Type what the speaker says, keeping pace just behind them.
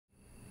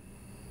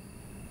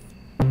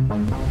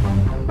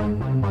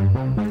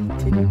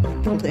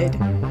lid.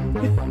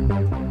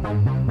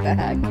 The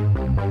heck?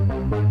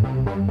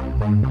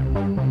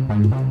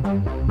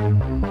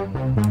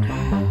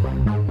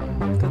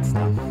 Good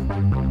stuff.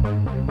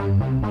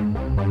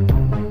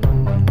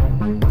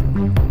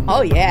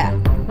 Oh yeah.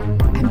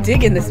 I'm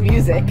digging this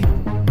music.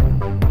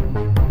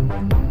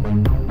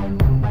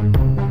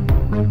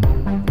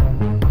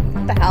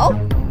 What the hell?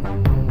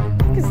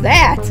 What is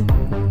that?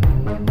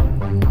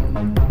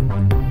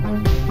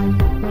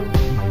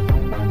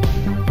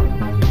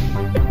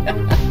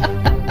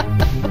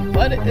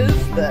 What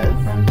is this?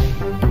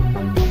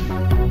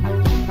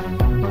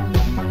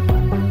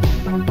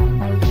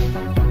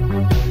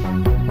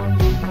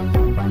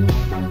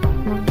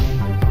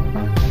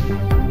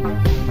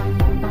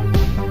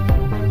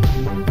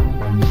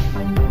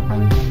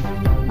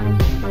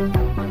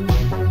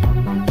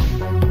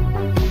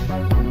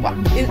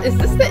 Is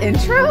this the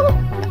intro?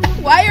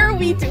 Why are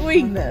we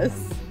doing this?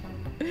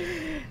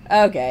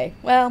 Okay,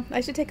 well, I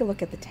should take a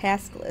look at the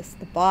task list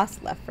the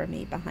boss left for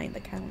me behind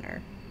the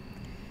counter.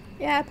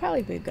 Yeah, it'd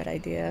probably be a good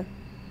idea.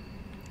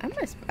 I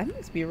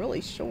must be really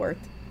short.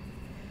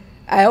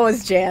 I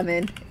was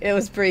jamming. It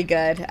was pretty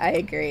good. I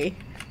agree.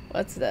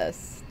 What's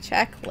this?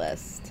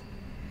 Checklist.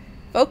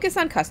 Focus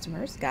on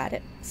customers. Got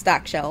it.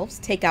 Stock shelves.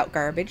 Take out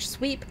garbage.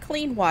 Sweep.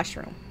 Clean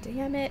washroom.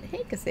 Damn it.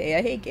 Hey,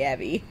 Kaseya. Hey,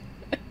 Gabby.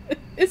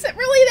 Is it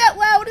really that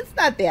loud? It's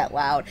not that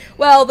loud.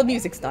 Well, the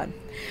music's done.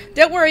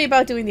 Don't worry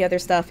about doing the other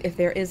stuff if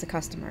there is a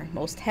customer.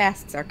 Most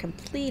tasks are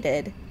complete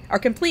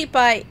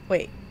by...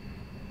 Wait.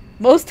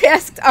 Most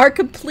tasks are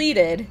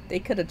completed. They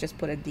could have just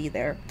put a D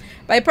there.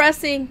 By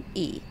pressing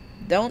E.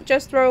 Don't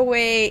just throw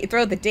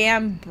the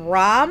damn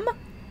Brahm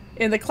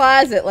in the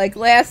closet like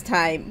last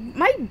time.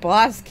 My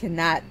boss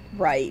cannot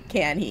write,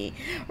 can he?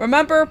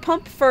 Remember,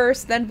 pump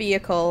first, then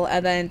vehicle,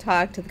 and then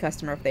talk to the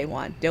customer if they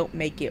want. Don't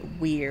make it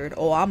weird.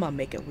 Oh, I'm gonna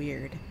make it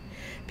weird.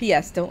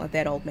 P.S. Don't let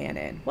that old man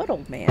in. What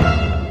old man?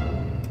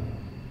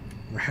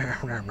 What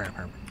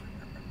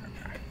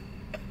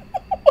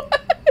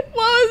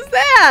was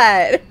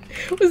that?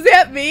 Was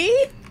that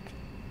me?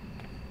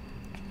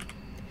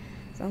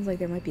 Sounds like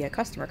there might be a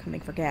customer coming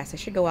for gas. I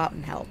should go out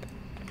and help.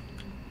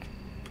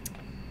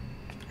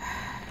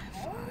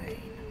 Fine.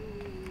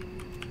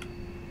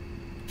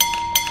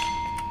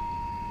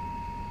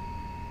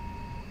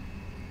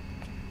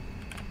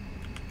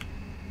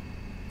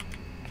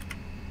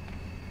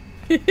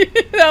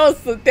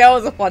 that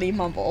was a funny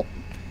mumble.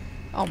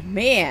 Oh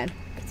man,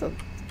 that's a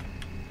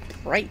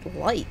bright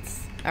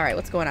lights. All right,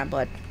 what's going on,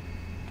 bud?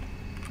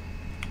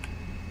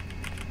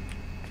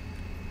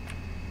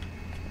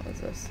 What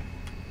is this?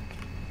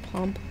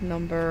 Pump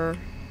number...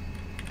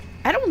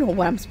 I don't know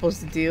what I'm supposed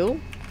to do.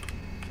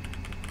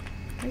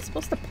 Am I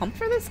supposed to pump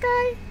for this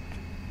guy?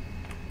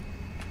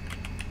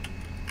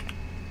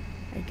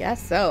 I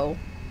guess so.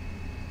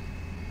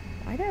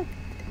 Why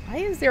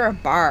is there a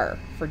bar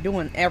for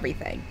doing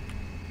everything?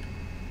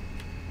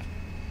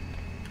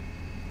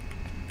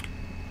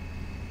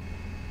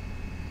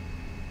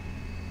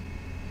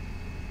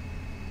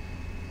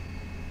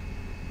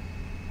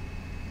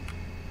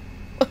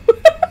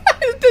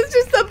 There's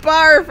just a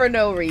bar for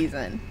no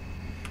reason.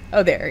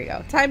 Oh, there you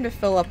go. Time to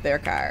fill up their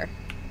car.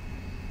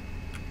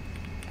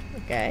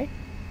 Okay.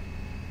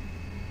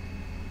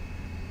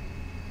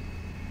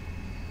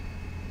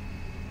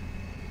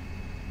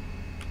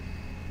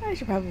 I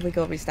should probably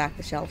go restock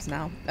the shelves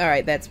now.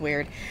 Alright, that's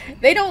weird.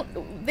 They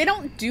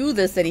don't do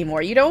this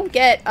anymore. You don't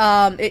get,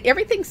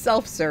 everything's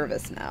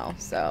self-service now,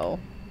 so.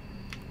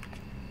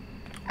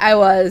 I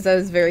was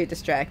very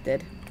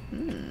distracted.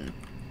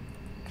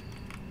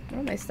 What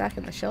am I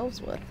stocking the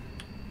shelves with?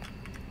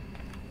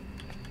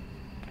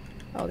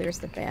 Oh, there's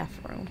the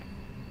bathroom.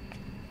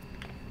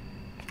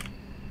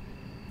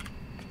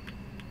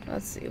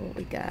 Let's see what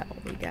we got.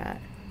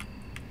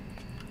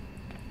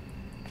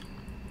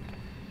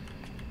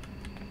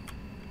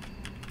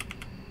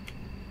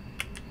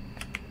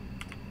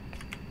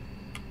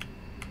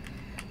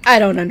 I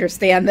don't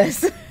understand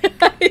this.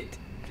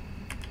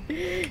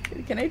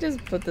 Can I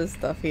just put this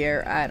stuff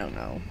here? I don't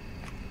know.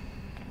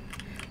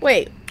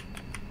 Wait.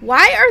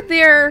 Why are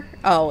there...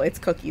 Oh, it's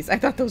cookies. I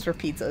thought those were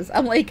pizzas.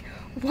 I'm like,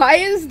 why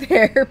is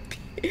there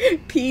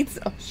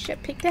pizza? Oh,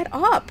 shit. Pick that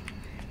up.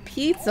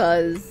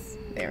 Pizzas.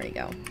 There we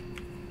go.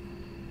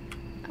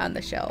 On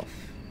the shelf.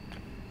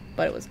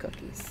 But it was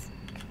cookies.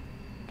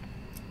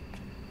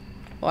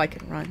 Oh, I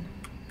can run.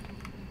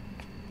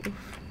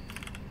 Oof.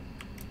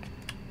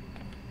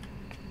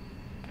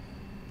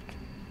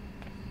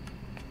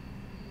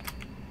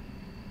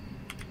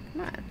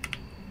 Come on.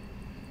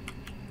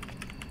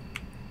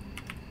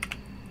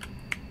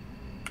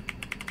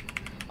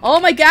 Oh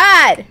my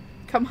god!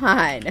 Come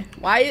on.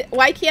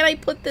 Why can't I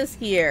put this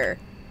here?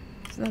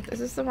 Is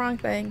this the wrong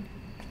thing?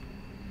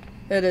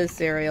 It is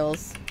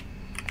cereals.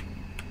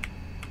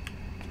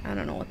 I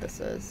don't know what this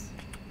is.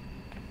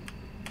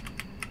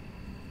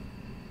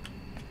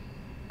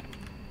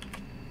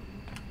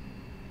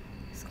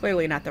 It's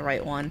clearly not the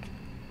right one.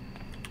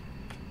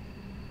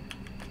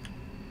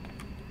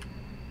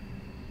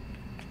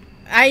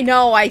 I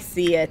know, I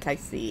see it,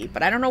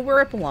 but I don't know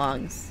where it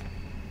belongs.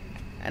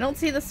 I don't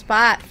see the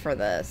spot for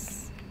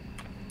this.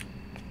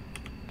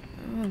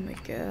 Oh my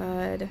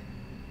god.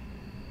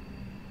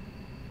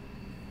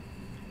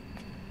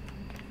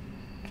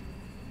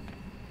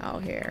 Oh,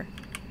 here.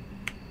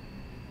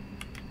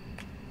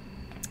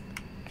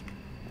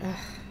 Ugh.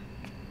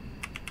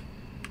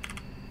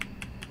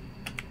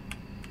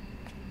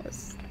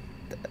 What's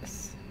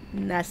this?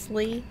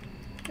 Nestle?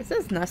 It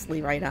says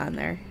Nestle right on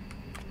there.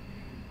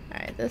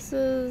 Alright, this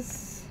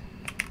is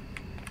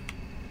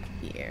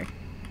here.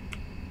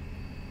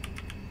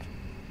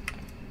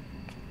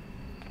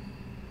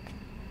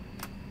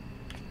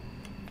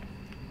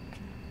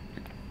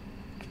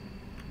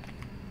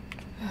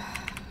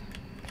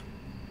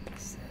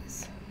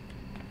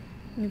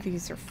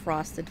 These are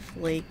Frosted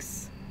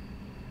Flakes.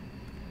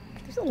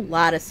 There's a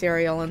lot of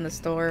cereal in the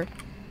store.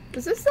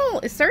 Is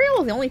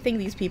cereal the only thing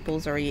these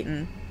peoples are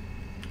eating?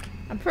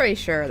 I'm pretty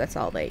sure that's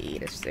all they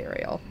eat is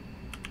cereal.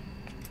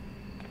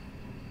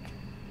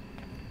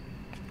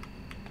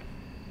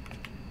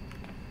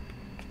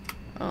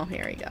 Oh,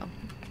 here we go.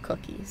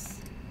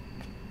 Cookies.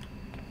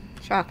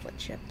 Chocolate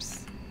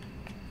chips.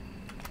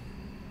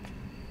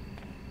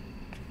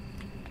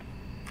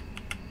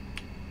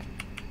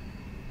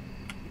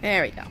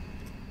 There we go.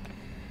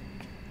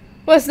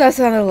 What's next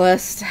on the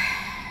list?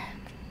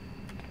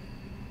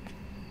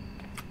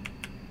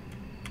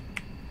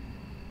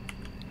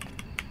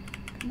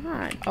 Come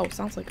on. Oh,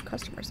 sounds like a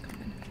customer's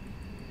coming.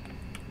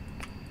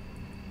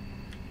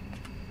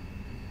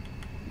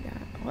 Yeah.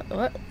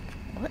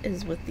 What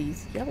is with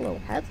these yellow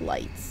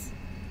headlights?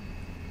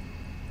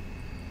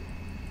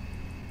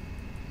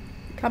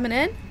 Coming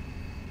in?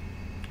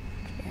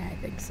 Yeah, I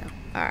think so.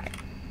 Alright.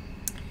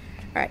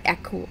 Alright,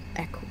 act cool.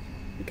 Act cool.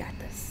 We got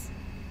this.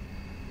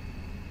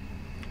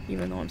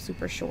 Even though I'm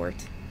super short.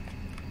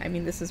 I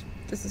mean, this is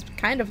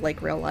kind of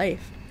like real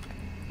life.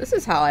 This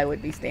is how I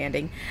would be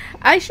standing.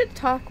 I should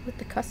talk with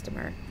the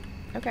customer.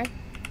 Okay.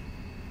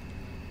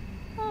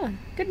 Oh,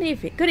 good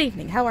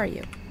evening. How are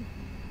you?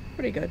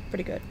 Pretty good.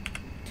 Pretty good.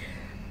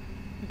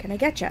 What can I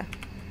get ya?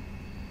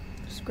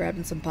 Just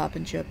grabbing some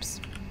poppin'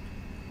 chips.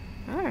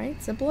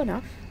 Alright, simple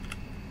enough.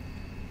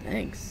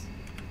 Thanks.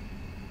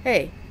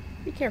 Hey,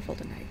 be careful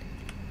tonight.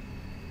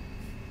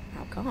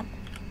 How come?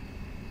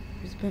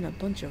 There's been a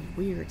bunch of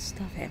weird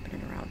stuff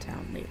happening around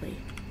town lately.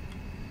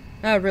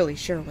 Not really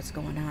sure what's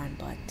going on,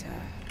 but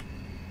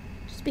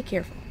just be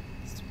careful.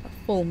 It's a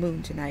full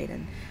moon tonight,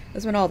 and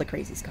that's when all the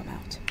crazies come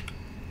out.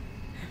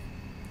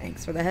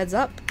 Thanks for the heads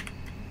up.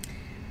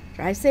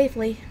 Drive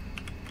safely.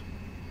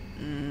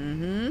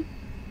 Mm-hmm.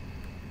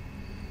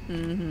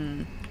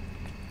 Mm-hmm.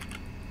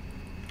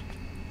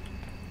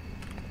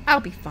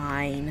 I'll be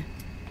fine.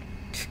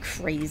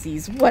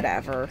 Crazies,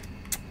 whatever.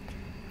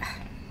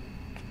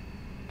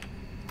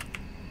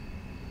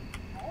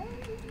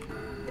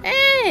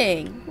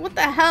 Dang! What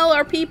the hell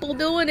are people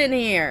doing in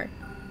here?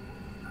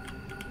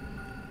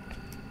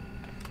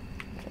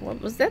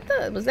 What was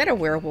that? Was that a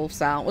werewolf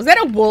sound? Was that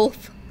a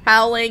wolf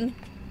howling?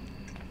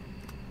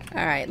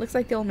 Alright, looks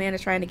like the old man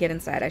is trying to get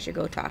inside. I should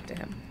go talk to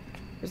him.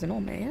 There's an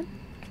old man?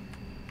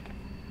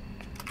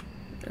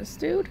 This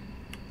dude?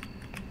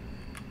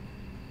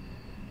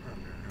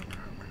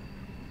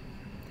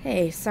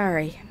 Hey,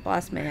 sorry.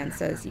 Boss man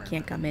says you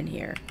can't come in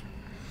here.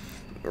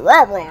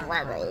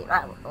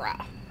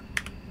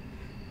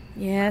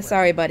 Yeah,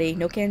 sorry, buddy.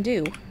 No can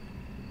do.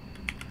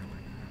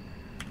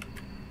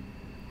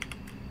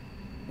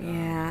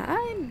 Yeah,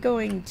 I'm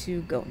going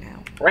to go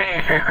now.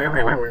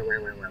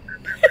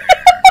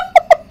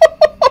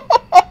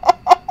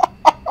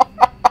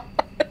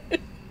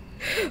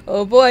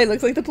 Oh boy,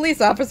 looks like the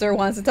police officer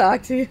wants to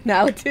talk to you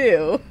now,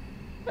 too.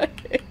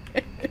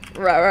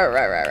 Rah, rah,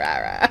 rah, rah, rah,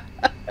 rah.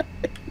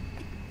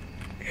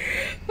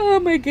 Oh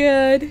my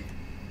god.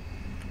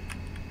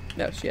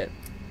 No shit.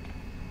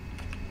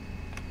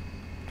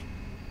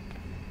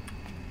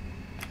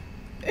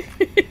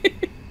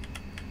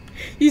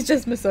 He's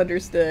just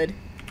misunderstood.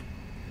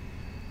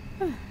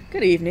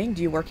 Good evening.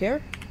 Do you work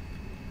here?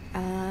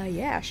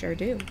 Yeah, sure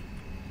do.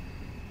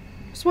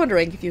 Just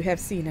wondering if you have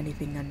seen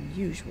anything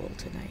unusual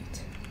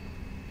tonight.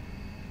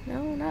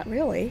 No, not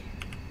really.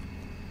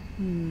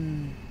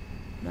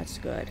 That's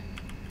good.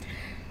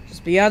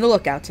 Just be on the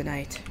lookout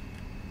tonight.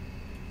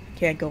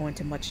 Can't go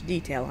into much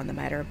detail on the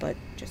matter, but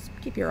just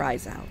keep your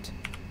eyes out.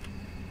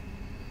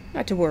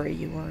 Not to worry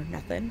you or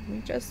nothing. We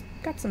just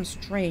got some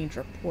strange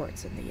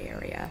reports in the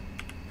area.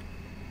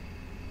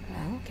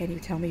 Well, can you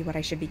tell me what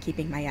I should be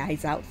keeping my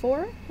eyes out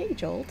for? Hey,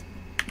 Jolt.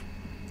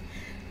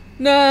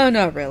 No,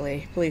 not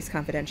really. Police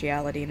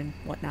confidentiality and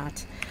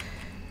whatnot.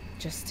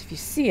 Just if you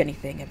see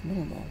anything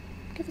abnormal,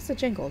 give us a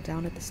jingle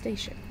down at the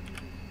station.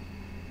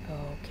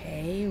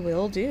 Okay,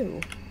 will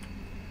do.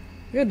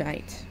 Good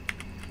night.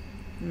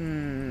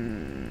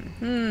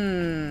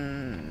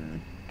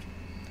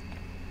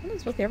 What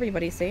is with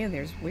everybody saying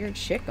there's weird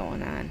shit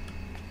going on?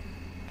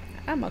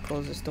 I'm gonna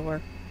close this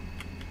door.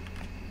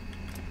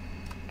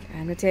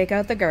 Time to take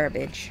out the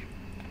garbage.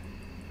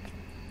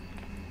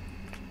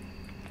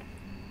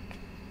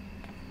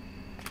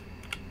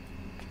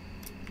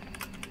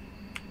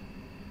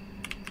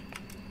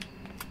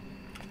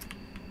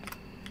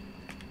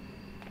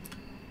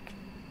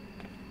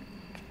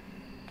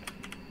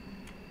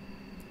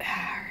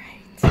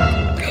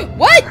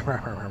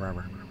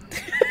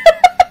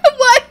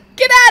 What?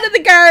 Get out of the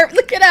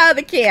get out of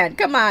the can.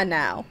 Come on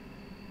now.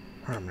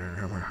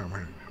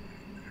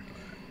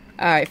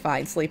 Alright,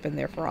 fine. Sleep in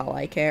there for all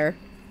I care.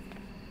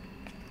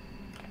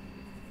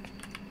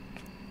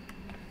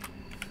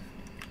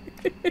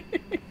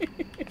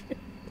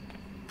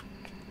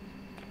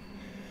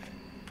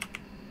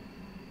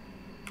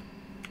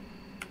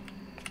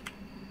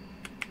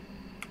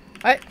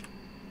 What?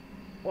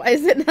 Why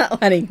is it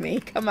not letting me?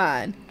 Come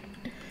on.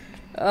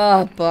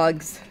 Oh,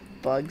 bugs.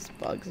 Bugs,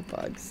 bugs,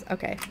 bugs.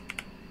 Okay.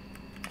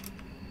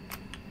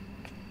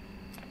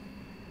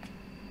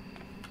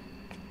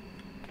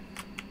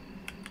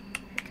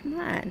 Come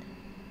on.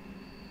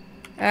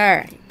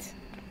 Alright.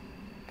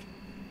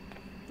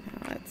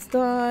 Now that's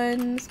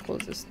done. Let's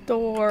close this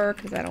door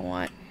because I don't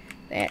want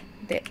that.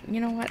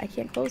 You know what? I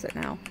can't close it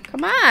now.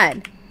 Come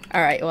on!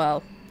 Alright,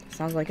 well,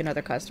 sounds like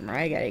another customer.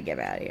 I gotta get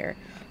out of here.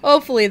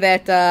 Hopefully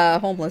that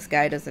homeless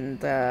guy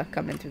doesn't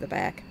come in through the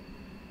back.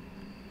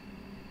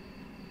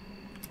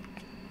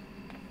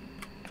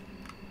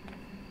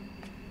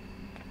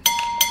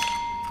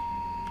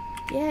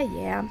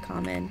 Yeah, I'm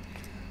coming.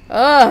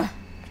 Ugh.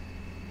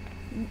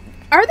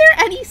 Are there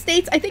any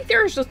states? I think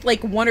there's just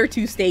like 1 or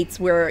 2 states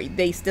where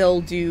they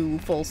still do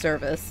full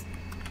service.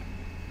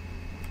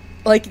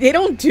 Like, they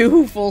don't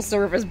do full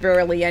service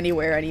barely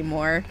anywhere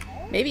anymore.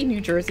 Maybe New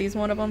Jersey's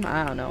one of them?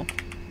 I don't know.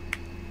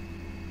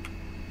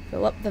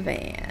 Fill up the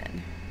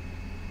van.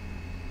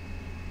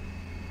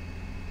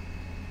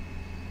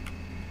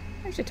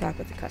 I should talk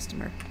with the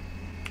customer.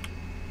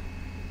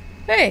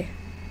 Hey,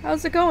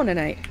 how's it going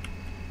tonight?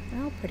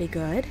 Well, pretty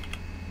good.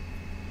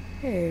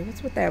 Hey,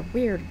 what's with that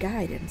weird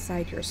guy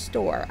inside your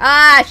store?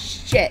 Ah,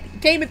 shit! He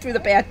came in through the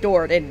back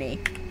door, didn't he?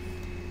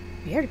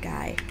 Weird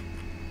guy?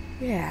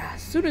 Yeah,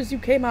 as soon as you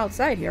came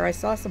outside here, I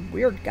saw some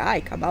weird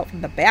guy come out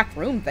from the back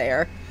room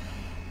there.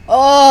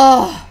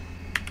 Oh!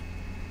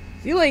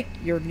 Is he like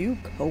your new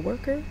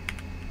coworker?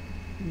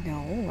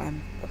 No,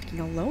 I'm working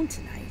alone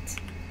tonight.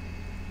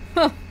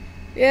 Huh.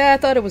 Yeah, I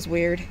thought it was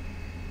weird.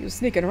 He was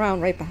sneaking around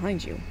right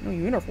behind you. No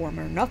uniform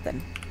or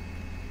nothing.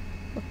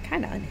 Looked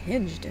kind of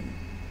unhinged and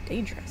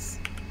dangerous.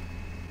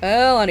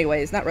 Well,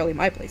 anyways, not really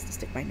my place to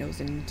stick my nose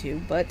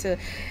into, but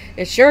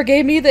it sure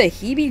gave me the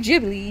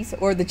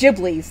heebie-jiblies, or the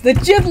giblies. The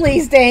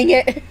giblies, dang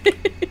it!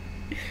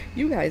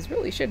 You guys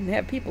really shouldn't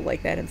have people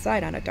like that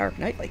inside on a dark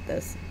night like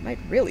this. It might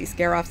really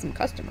scare off some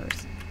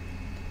customers.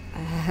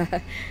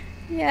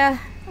 Yeah,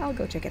 I'll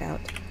go check it out.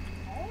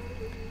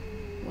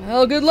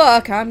 Well, good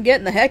luck. I'm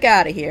getting the heck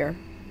out of here.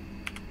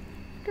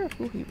 I wonder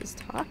who he was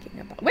talking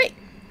about. Wait!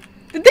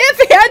 Did that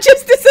van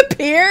just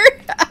disappear?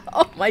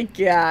 Oh my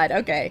god,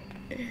 okay.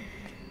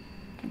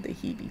 The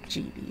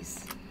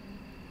heebie-jeebies.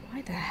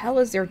 Why the hell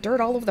is there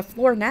dirt all over the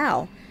floor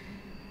now?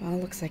 Well,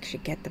 looks like I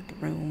should get the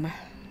broom.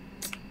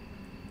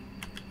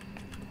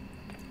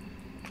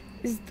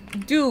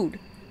 Dude,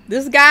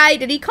 this guy,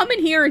 did he come in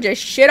here and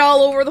just shit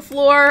all over the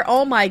floor?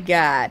 Oh my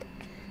god.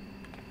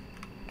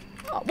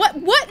 Oh,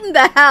 what in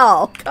the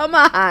hell? Come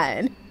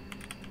on.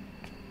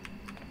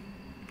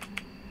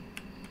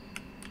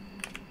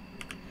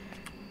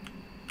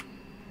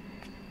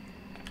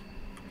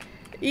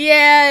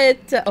 Yeah,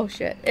 oh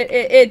shit.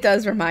 It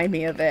does remind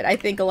me of it. I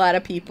think a lot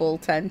of people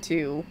tend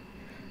to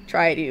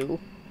try to,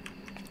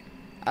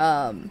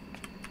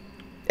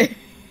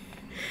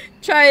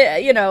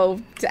 you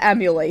know, to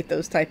emulate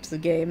those types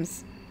of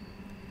games.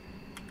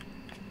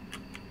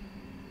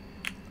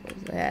 What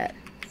was that?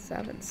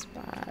 7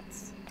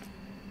 spots.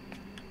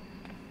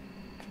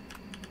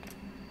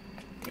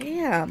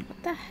 Damn,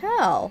 what the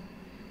hell?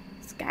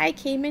 This guy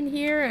came in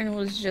here and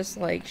was just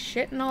like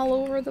shitting all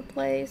over the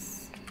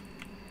place.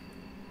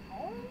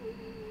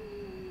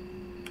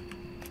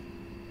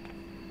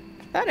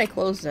 I thought I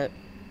closed it.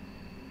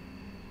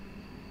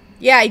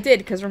 Yeah, I did,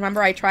 because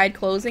remember I tried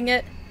closing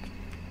it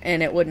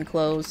and it wouldn't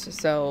close,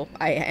 so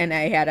I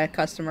had a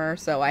customer,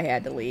 so I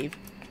had to leave.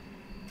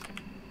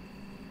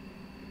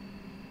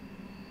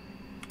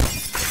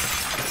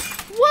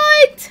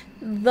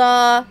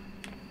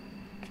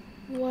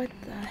 What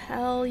the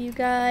hell, you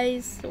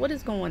guys? What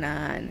is going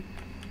on?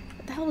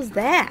 What the hell is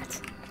that?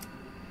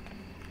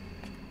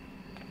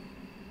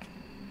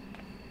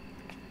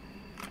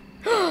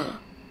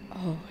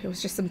 Oh, it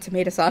was just some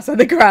tomato sauce on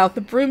the ground.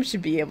 The broom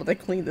should be able to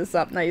clean this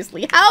up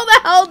nicely. How the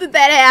hell did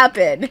that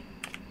happen?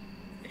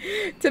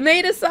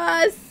 Tomato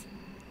sauce?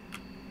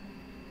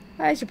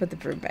 I should put the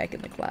broom back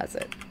in the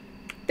closet.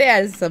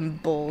 That is some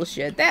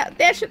bullshit.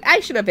 I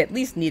should have at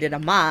least needed a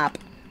mop.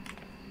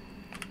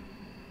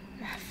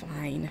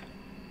 Fine.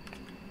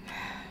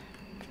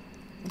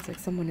 Looks like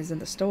someone is in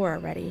the store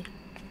already.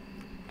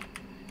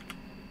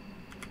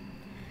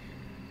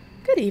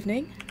 Good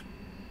evening.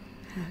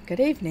 Good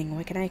evening.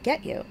 What can I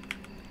get you?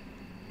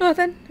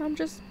 Nothing. I'm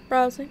just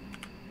browsing.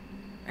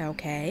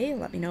 Okay,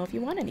 let me know if you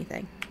want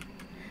anything.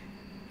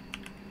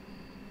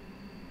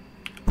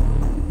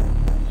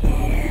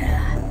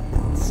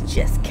 Yeah, it's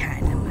just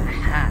kind of my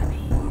hobby.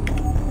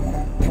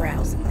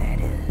 Browsing, that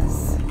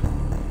is.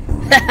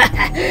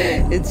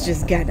 It's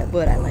just kind of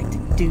what I like to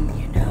do,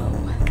 you know.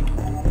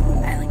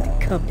 I like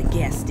to come to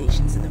gas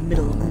stations in the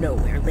middle of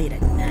nowhere late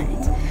at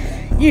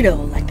night. You know,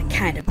 like the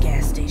kind of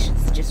gas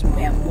stations that just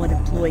have one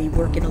employee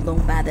working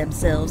alone by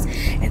themselves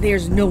and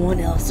there's no one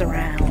else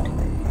around.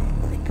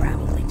 They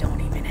probably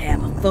don't even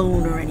have a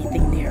phone or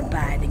anything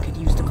nearby they could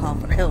use to call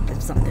for help if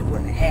something were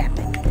to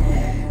happen.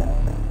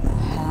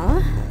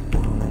 Huh?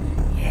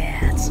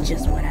 Yeah, it's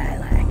just what I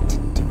like to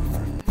do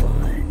for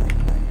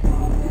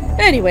fun.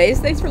 Anyways,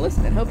 thanks for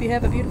listening. Hope you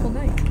have a beautiful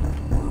night.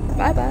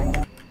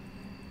 Bye-bye.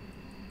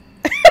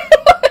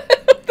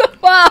 What the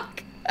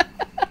fuck?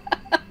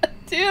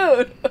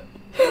 Dude!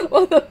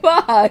 What the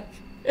fuck?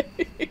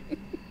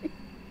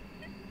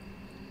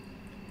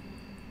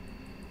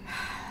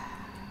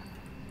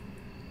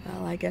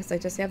 Well, I guess I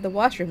just have the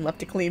washroom left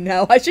to clean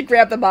now. I should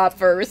grab the mop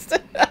first.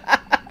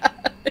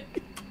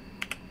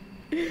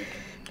 Man,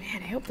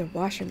 I hope the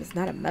washroom is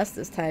not a mess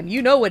this time.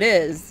 You know it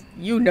is.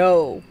 You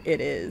know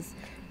it is.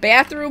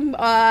 Bathroom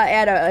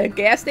at a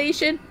gas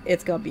station,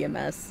 it's gonna be a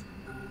mess.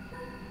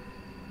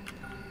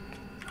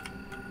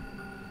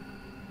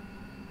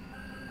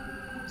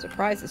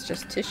 Surprised it's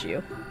just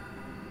tissue.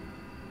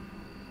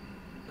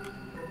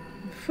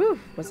 Whew,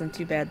 wasn't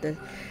too bad the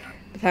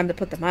time to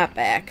put the mop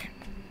back.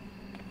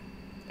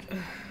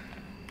 What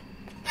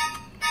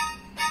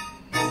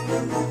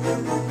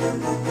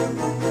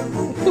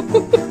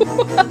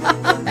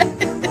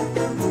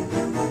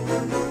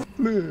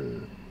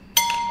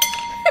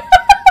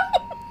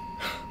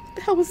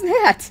the hell was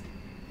that?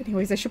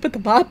 Anyways, I should put the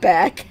mop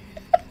back.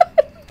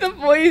 The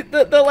voice,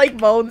 the like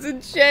moans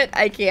and shit.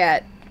 I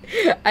can't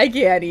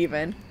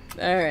even.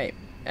 Alright.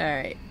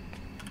 Alright.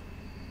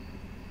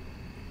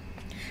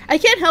 I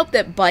can't help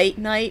that Bite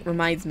Night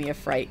reminds me of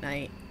Fright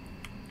Night.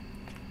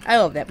 I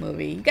love that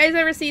movie. You guys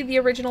ever see the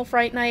original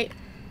Fright Night?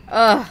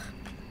 Ugh.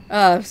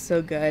 Oh,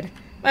 so good.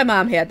 My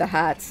mom had the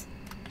hots.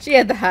 She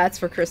had the hots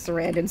for Chris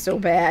Sarandon so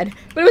bad.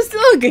 But it was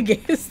still a good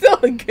game. It's still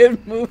a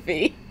good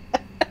movie.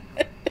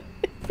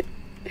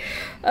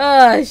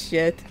 Oh,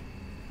 shit.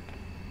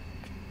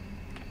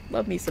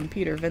 Love me some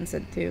Peter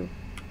Vincent, too.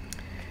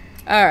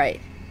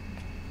 Alright.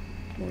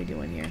 What are we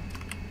doing here?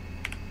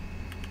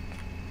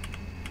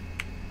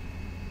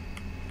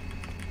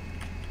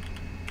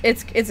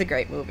 It's a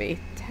great movie.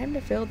 Time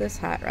to fill this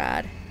hot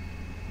rod.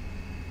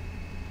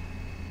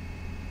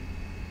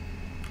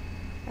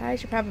 I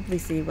should probably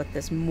see what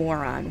this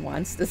moron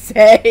wants to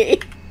say.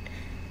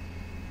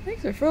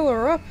 Thanks for filling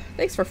her up.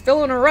 Thanks for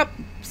filling her up,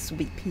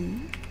 sweet pea.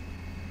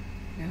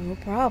 No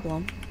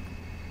problem.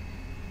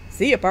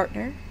 See ya,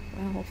 partner.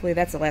 Well, hopefully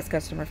that's the last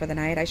customer for the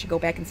night. I should go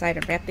back inside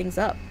and wrap things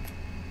up.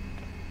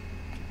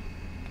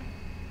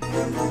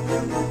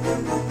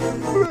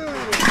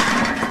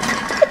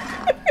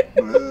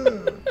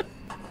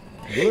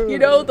 You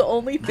know, the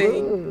only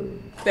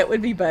thing that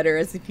would be better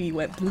is if he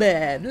went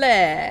blah, blah,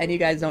 and you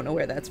guys don't know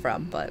where that's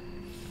from, but...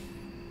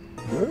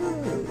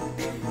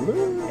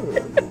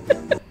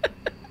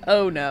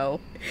 Oh no.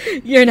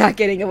 You're not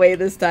getting away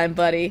this time,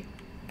 buddy.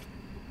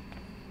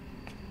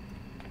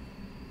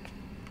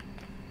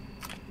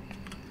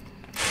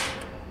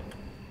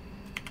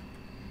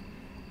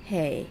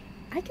 Hey,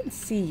 I can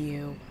see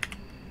you.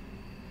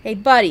 Hey,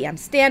 buddy, I'm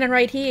standing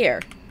right here.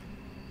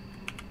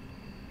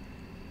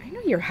 I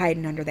know you're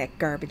hiding under that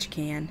garbage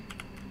can.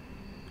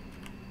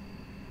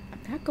 I'm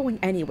not going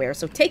anywhere,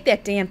 so take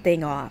that damn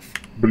thing off.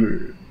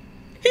 Bleh.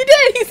 He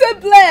did! He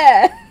said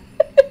blah!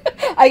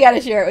 I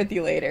gotta share it with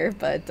you later,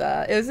 but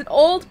it was an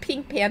old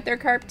Pink Panther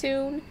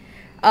cartoon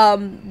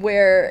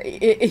where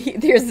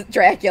there's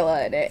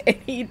Dracula in it, and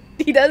he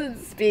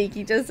doesn't speak,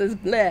 he just says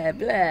blah,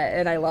 blah,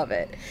 and I love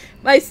it.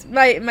 My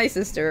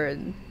sister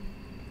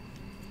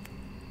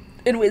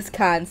in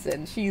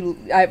Wisconsin,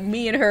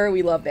 me and her,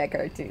 we love that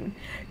cartoon.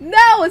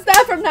 No, it's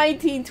not from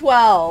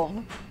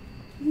 1912.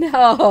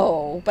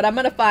 No, but I'm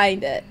gonna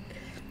find it.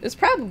 It was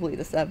probably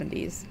the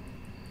 70s.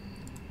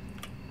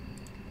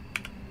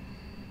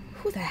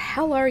 Who the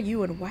hell are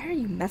you, and why are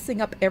you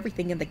messing up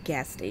everything in the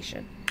gas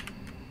station?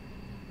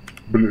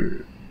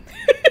 Bleh.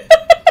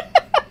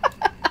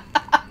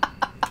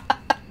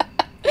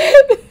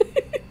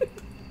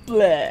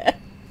 Bleh.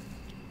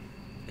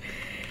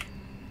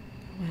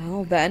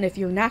 Well, then, if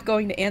you're not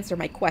going to answer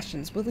my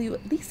questions, will you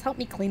at least help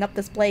me clean up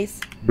this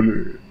place?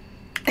 Bleh.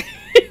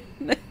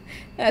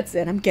 That's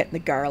it, I'm getting the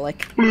garlic.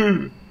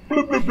 Bleh.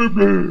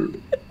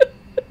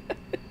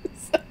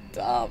 So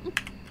dumb.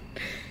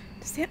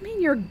 Does that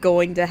mean you're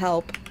going to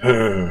help?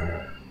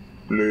 Oh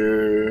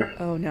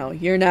no,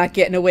 you're not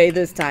getting away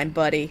this time,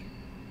 buddy.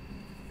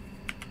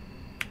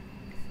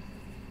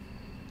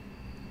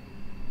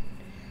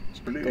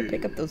 Should go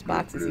pick up those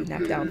boxes you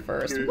knocked down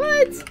first.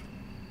 What?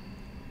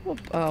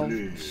 Oh,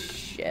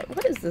 shit.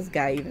 What is this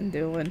guy even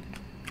doing?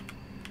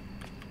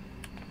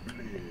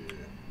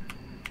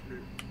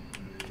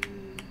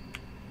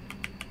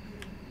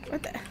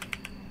 What the...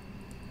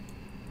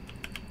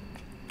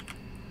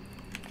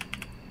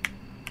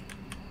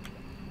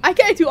 I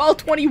can't do all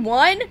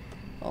 21?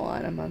 Hold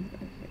on, I'm on...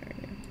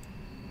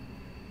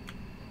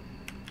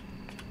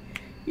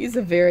 He's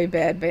a very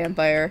bad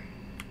vampire.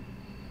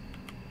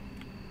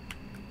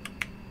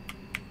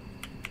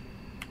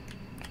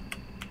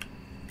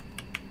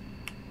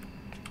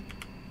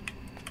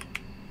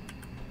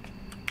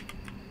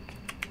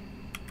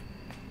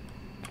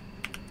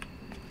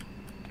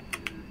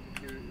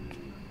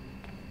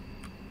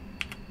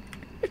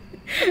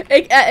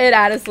 It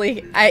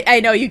honestly, I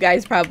know you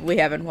guys probably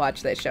haven't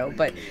watched that show,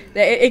 but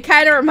it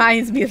kind of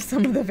reminds me of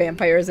some of the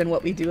vampires and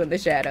What We Do in the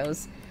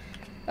Shadows.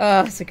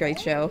 Oh, it's a great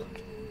show.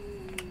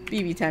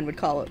 BB10 would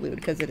call it lewd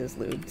because it is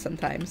lewd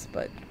sometimes,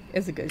 but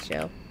it's a good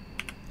show.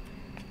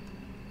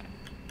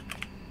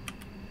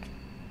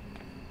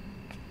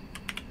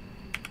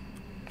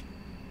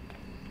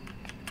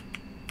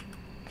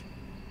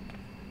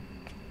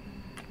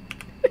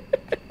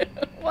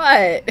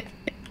 What?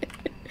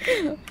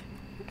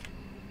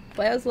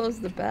 Laszlo's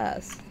the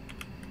best.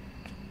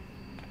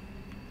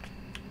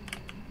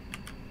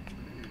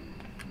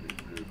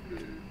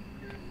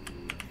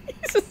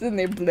 He's just in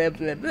there blah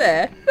blah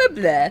blah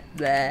blah blah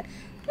blah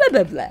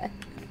blah blah.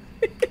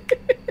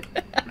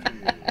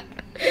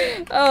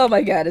 Oh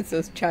my god, it's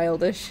so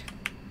childish.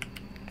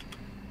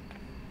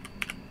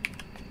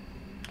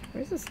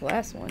 Where's this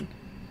last one?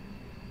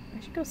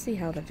 I should go see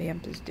how the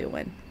vamp is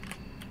doing.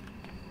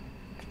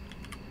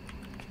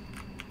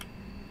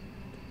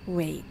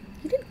 Wait,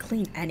 you didn't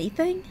clean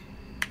anything?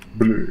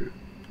 Bleh.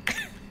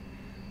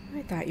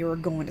 I thought you were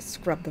going to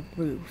scrub the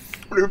roof.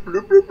 Bleh,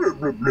 bleh, bleh, bleh,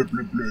 bleh, bleh,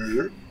 bleh,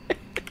 bleh.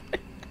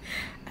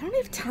 I don't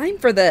have time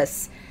for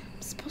this.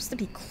 I'm supposed to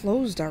be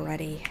closed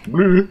already.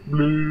 Bleh,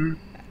 bleh.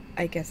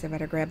 I guess I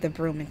better grab the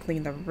broom and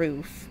clean the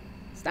roof.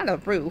 It's not a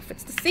roof,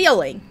 it's the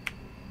ceiling.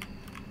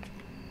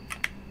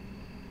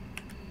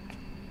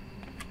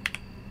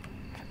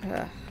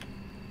 Where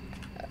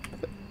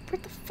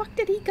the fuck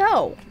did he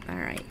go?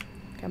 Alright,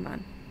 come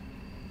on.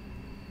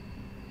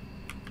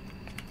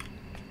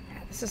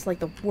 This is like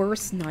the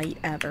worst night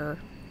ever.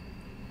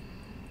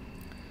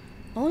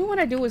 All I want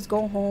to do is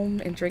go home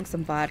and drink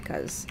some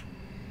vodkas.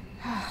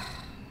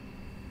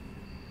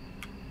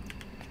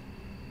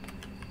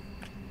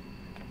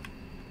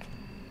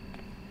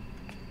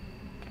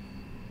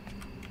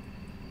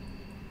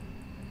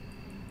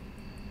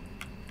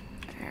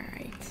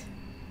 Alright.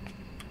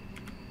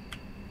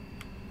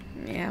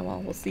 Yeah,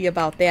 well, we'll see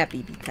about that,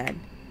 BB10.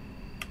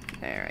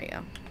 There we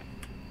go.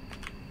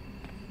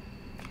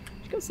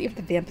 Go see if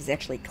the vamp is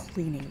actually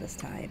cleaning this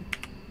time.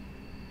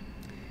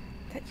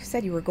 I thought you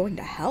said you were going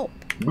to help.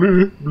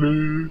 Bleh,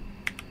 bleh.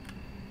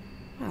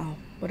 Wow,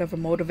 what of a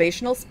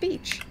motivational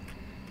speech.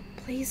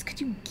 Please, could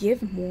you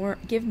give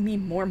me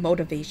more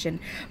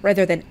motivation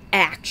rather than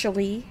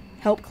actually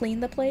help clean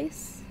the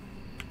place?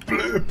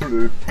 Bleh,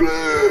 bleh,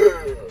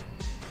 bleh.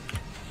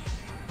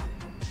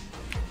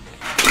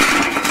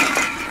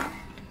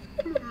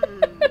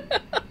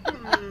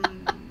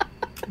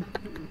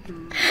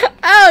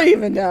 I don't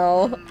even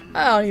know.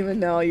 I don't even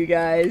know, you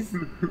guys.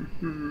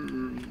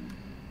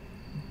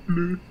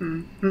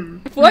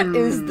 What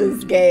is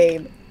this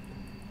game?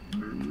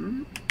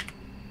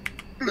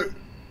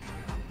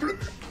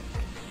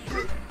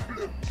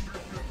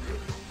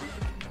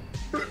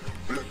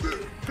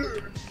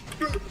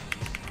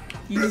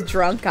 He's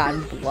drunk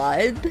on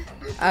blood?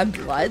 On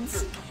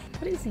bloods?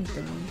 What is he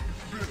doing?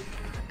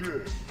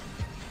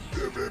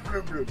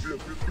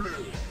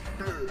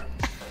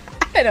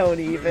 I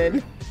don't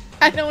even.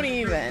 What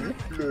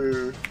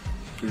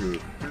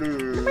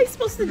am I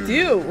supposed to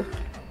do?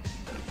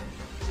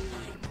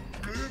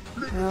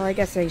 Well, I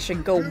guess I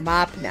should go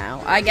mop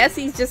now. I guess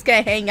he's just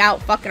gonna hang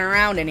out fucking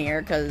around in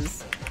here,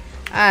 because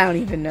I don't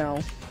even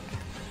know.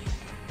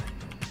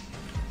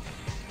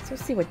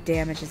 Let's see what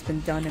damage has been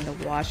done in the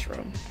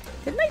washroom.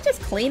 Didn't I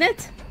just clean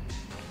it?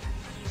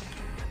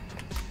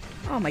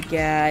 Oh my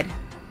god.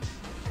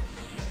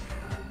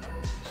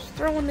 Just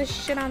throwing this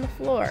shit on the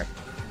floor.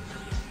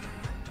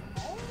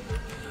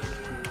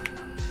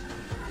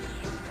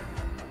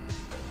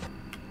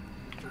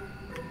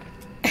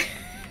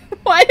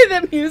 Why did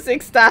the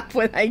music stop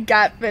when I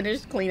got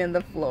finished cleaning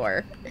the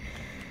floor?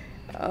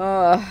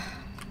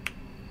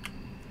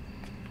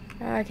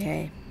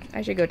 Okay.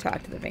 I should go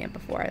talk to the vamp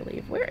before I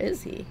leave. Where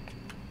is he?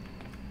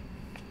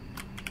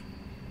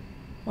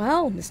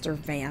 Well, Mr.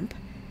 Vamp,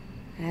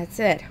 that's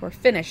it. We're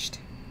finished.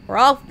 We're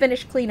all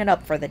finished cleaning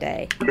up for the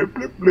day. Bleh,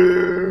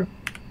 bleh,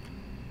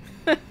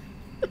 bleh.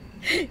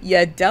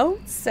 You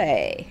don't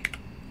say.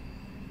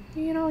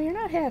 You know, you're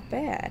not half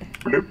bad.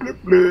 Bleh, bleh,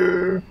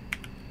 bleh.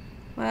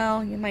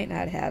 Well, you might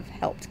not have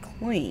helped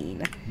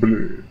clean.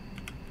 Bleh.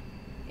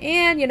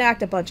 And you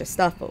knocked a bunch of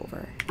stuff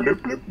over. Bleh,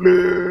 bleh,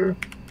 bleh.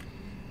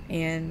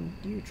 And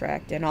you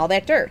tracked in all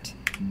that dirt.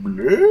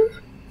 Bleh.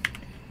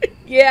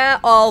 Yeah,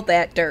 all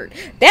that dirt.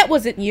 That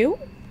wasn't you.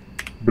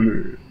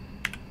 Bleh.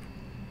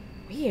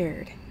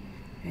 Weird.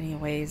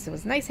 Anyways, it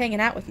was nice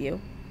hanging out with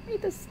you.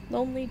 Made this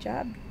lonely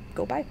job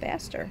go by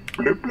faster.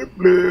 Bleh, bleh,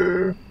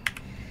 bleh.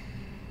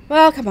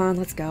 Well, come on,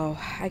 let's go.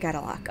 I gotta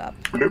lock up.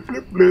 Bleh,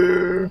 bleh,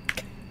 bleh.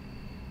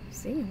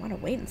 See, you want to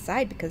wait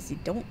inside because you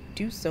don't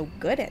do so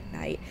good at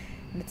night.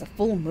 And it's a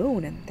full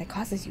moon, and that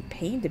causes you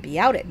pain to be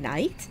out at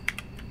night?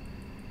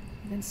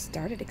 And then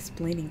started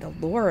explaining the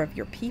lore of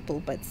your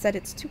people, but said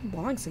it's too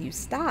long, so you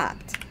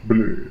stopped.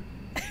 Bleh.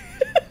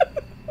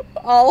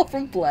 All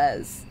from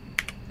Blez.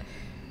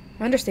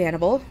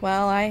 Understandable.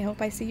 Well, I hope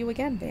I see you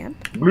again,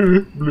 Vamp.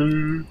 Bleh,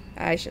 bleh.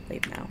 I should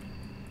leave now.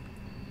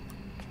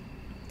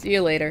 See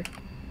you later.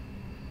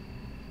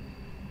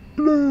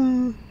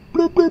 Blue.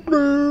 Blue, blue,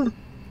 blue.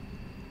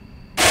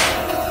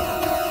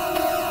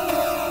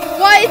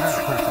 What?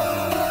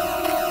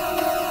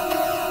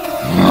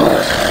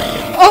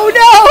 Oh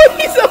no!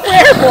 He's a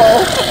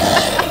werewolf!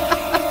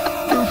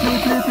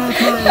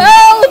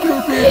 Help!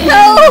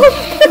 Help!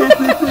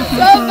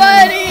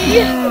 Somebody!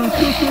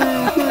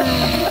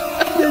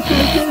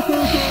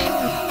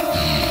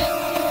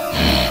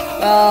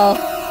 Well,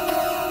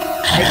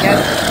 I guess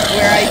this is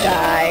where I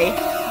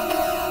die.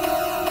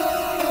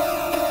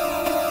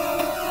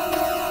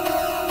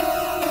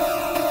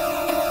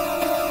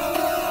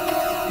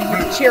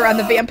 Cheer on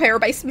the vampire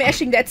by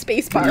smashing that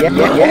space bar.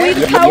 Only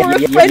the power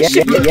of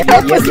friendship can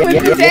help us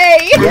win the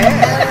day.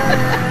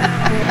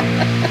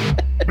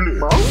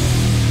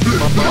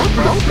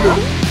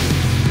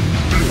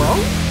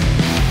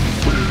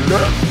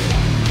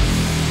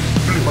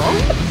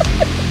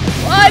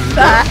 What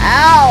the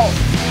hell?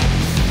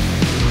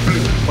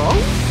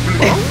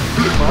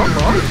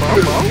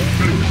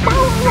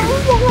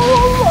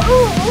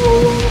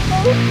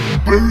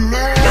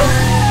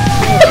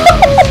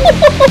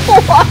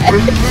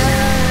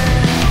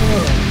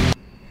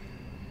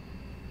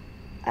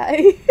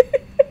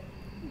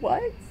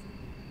 What?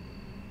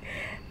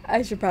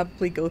 I should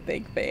probably go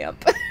thank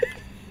Vamp.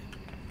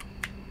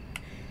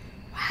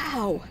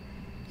 Wow,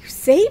 you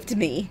saved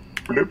me.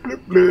 Blue, blue,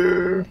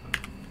 blue.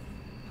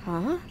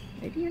 Huh?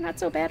 Maybe you're not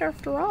so bad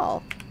after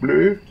all.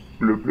 Blue,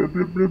 blue, blue,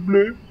 blue, blue,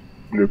 blue.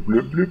 Blue,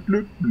 blue, blue,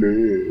 blue,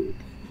 blue.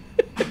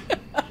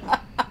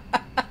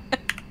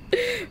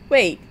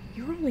 Wait,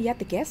 you were only at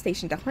the gas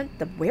station to hunt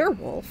the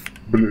werewolf.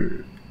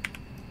 Blue.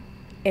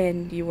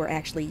 And you were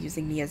actually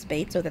using me as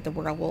bait so that the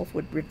werewolf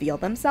would reveal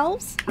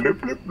themselves? Blue,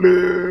 blue,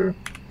 blue.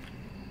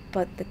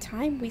 But the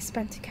time we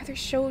spent together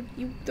showed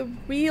you the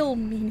real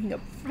meaning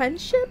of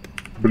friendship?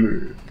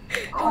 Blue.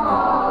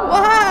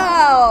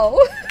 Wow!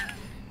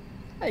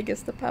 I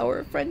guess the power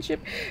of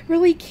friendship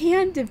really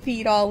can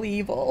defeat all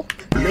evil.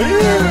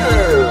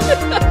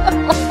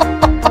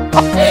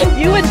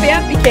 You and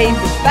Vamp became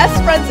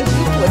best friends and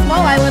moved to a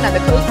small island on the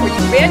coast where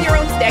you ran your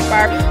own snack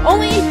bar,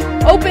 only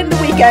open the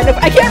weekend.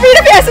 I can't read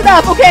it fast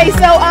enough! Okay,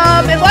 so,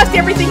 and lost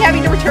everything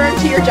having to return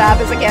to your job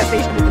as a gas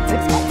station within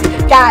 6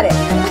 months. Got it.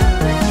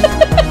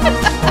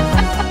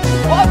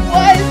 What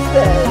was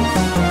this?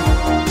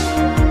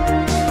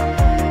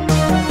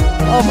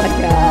 Oh my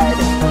god.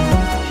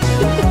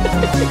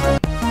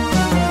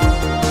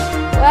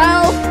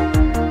 Well,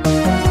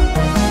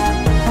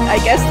 I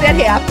guess that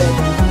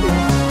happened.